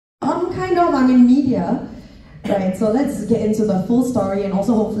kind of, I'm in media. Right, so let's get into the full story, and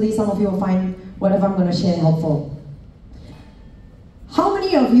also hopefully some of you will find whatever I'm going to share helpful. How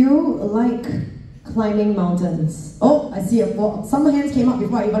many of you like climbing mountains? Oh, I see some hands came up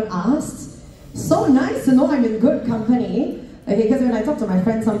before I even asked. So nice to know I'm in good company. Okay, because when I talk to my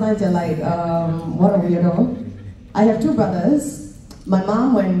friends, sometimes they're like, what a weirdo. I have 2 brothers. My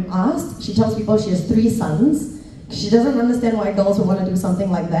mom, when asked, she tells people she has 3 sons. She doesn't understand why girls would want to do something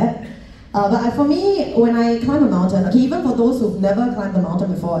like that. But for me, when I climb a mountain, okay, even for those who've never climbed a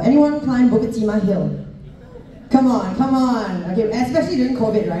mountain before, anyone climb Bukit Timah Hill? Come on, come on. Okay, especially during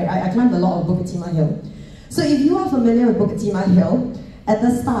COVID, right? I climbed a lot of Bukit Timah Hill. So if you are familiar with Bukit Timah Hill, at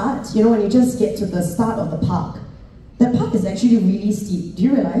the start, you know, when you just get to the start of the park, that park is actually really steep. Do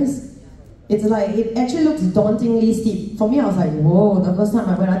you realize? It's like, it actually looks dauntingly steep. For me, I was like, whoa, the first time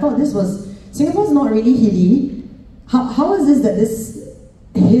I went, I thought this was, Singapore's not really hilly. How is this that this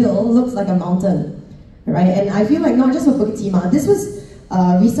hill looks like a mountain, right? And I feel like not just for Bukit Timah. This was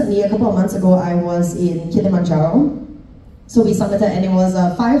recently, a couple of months ago, I was in Kilimanjaro. So we summited, and it was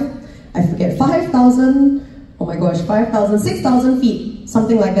 5,000, oh my gosh, 6,000 feet,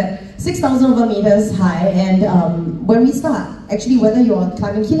 something like that. 6,000 over meters high. And when we start, actually, whether you're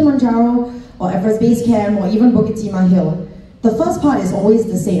climbing Kilimanjaro or Everest Base Camp or even Bukit Timah Hill, the first part is always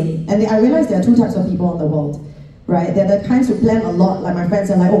the same. And I realized there are 2 types of people in the world. Right? They're the kinds who plan a lot, like my friends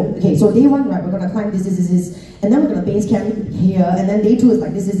are like, oh, okay, so day 1, right, we're gonna climb this, and then we're gonna base camp here, and then day 2 is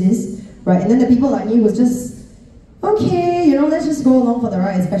like this, right? And then the people like me who's just, okay, you know, let's just go along for the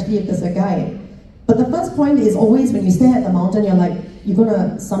ride, especially if there's a guide. But the first point is always when you stare at the mountain, you're like, you're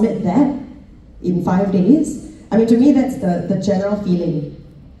gonna summit that in 5 days? I mean, to me, that's the general feeling.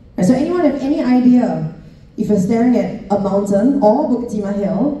 Right? So anyone have any idea, if you're staring at a mountain or Bukit Timah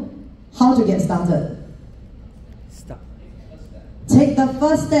Hill, how to get started? Take the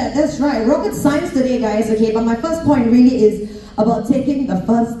first step, that's right. Rocket science today, guys, okay? But my first point really is about taking the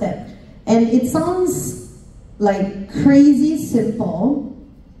first step. And it sounds like crazy simple,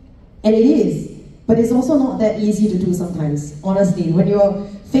 and it is, but it's also not that easy to do sometimes, honestly. When you're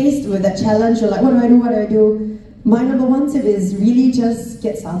faced with that challenge, you're like, what do I do? My number 1 tip is really just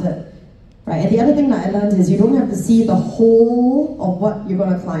get started, right? And the other thing that I learned is you don't have to see the whole of what you're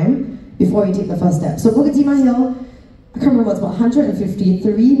gonna climb before you take the first step. So Bukit Timah Hill, I can't remember, it's about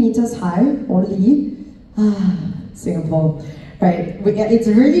 153 meters high only. Singapore, right? It's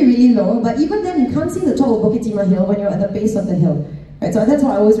really, really low, but even then you can't see the top of Bukit Timah Hill when you're at the base of the hill, right? So that's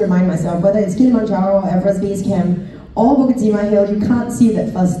what I always remind myself, whether it's Kilimanjaro, Everest Base Camp, or Bukit Timah Hill, you can't see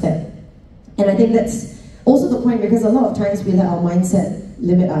that first step. And I think that's also the point, because a lot of times we let our mindset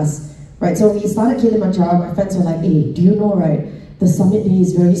limit us, right? So when we started Kilimanjaro, my friends were like, hey, do you know, right, the summit day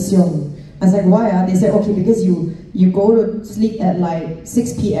is very siong. I was like, why? They said, okay, because you go to sleep at like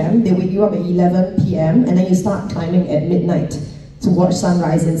 6 p.m, they wake you up at 11 p.m, and then you start climbing at midnight to watch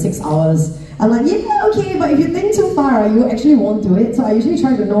sunrise in 6 hours. I'm like, yeah, okay, but if you think too far, you actually won't do it. So I usually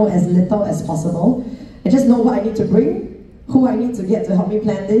try to know as little as possible. I just know what I need to bring, who I need to get to help me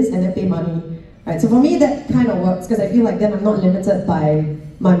plan this, and then pay money. Right? So for me, that kind of works, because I feel like then I'm not limited by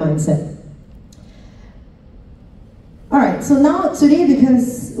my mindset. Alright, so now today,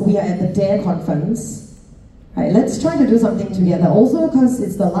 because we are at the DARE conference, right, let's try to do something together. Also, because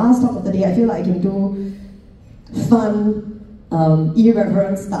it's the last talk of the day, I feel like I can do fun,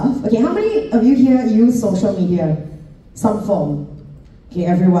 irreverent stuff. Okay, how many of you here use social media? Some form. Okay,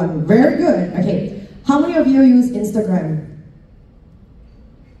 everyone. Very good. Okay, how many of you use Instagram?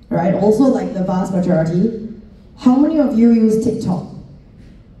 Right, also like the vast majority. How many of you use TikTok?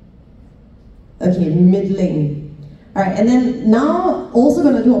 Okay, middling. Alright, and then now also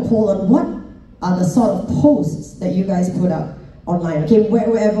going to do a poll on what are the sort of posts that you guys put up online. Okay,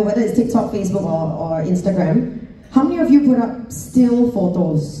 wherever, whether it's TikTok, Facebook, or Instagram. How many of you put up still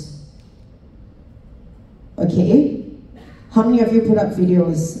photos? Okay. How many of you put up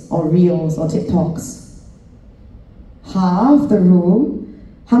videos or reels or TikToks? Half the room.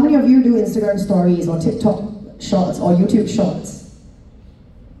 How many of you do Instagram stories or TikTok shorts or YouTube shorts?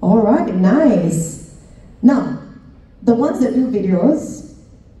 Alright, nice. Now, the ones that do videos,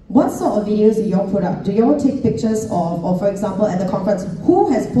 what sort of videos do y'all put up? Do y'all take pictures of, or for example, at the conference,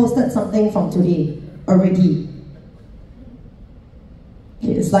 who has posted something from today already?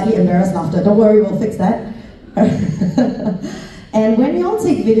 Okay, slightly embarrassed laughter. Don't worry, we'll fix that. And when y'all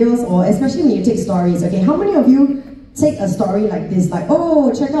take videos, or especially when you take stories, okay, how many of you take a story like this, like,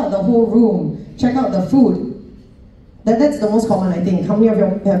 oh, check out the whole room, check out the food? That's the most common, I think. How many of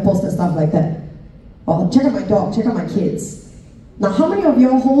you have posted stuff like that? Or check out my dog, check out my kids. Now, how many of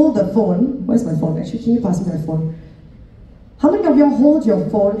you hold the phone? Where's my phone actually? Can you pass me my phone? How many of you hold your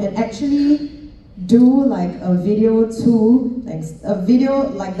phone and actually do like a video a video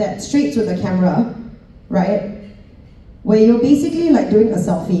like that, straight to the camera, right? Where you're basically like doing a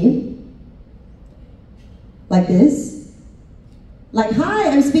selfie, like this. Like, hi,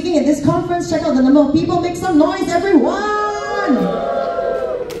 I'm speaking at this conference, check out the number of people, make some noise, everyone!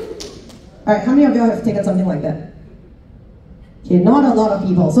 Alright, how many of you have taken something like that? Okay, not a lot of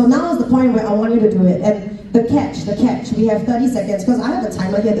people. So now is the point where I want you to do it. And the catch, we have 30 seconds, because I have a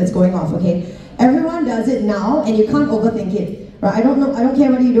timer here that's going off, okay? Everyone does it now, and you can't overthink it. Right? I don't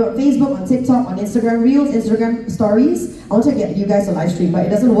care whether you do it on Facebook, on TikTok, on Instagram Reels, Instagram Stories. I want to get you guys a live stream, but it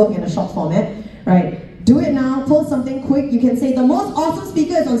doesn't work in a short format, right? Do it now, post something quick. You can say, the most awesome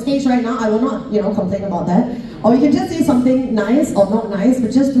speaker is on stage right now. I will not, complain about that. Or you can just say something nice or not nice,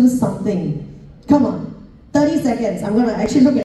 but just do something. Come on, 30 seconds. I'm gonna actually look at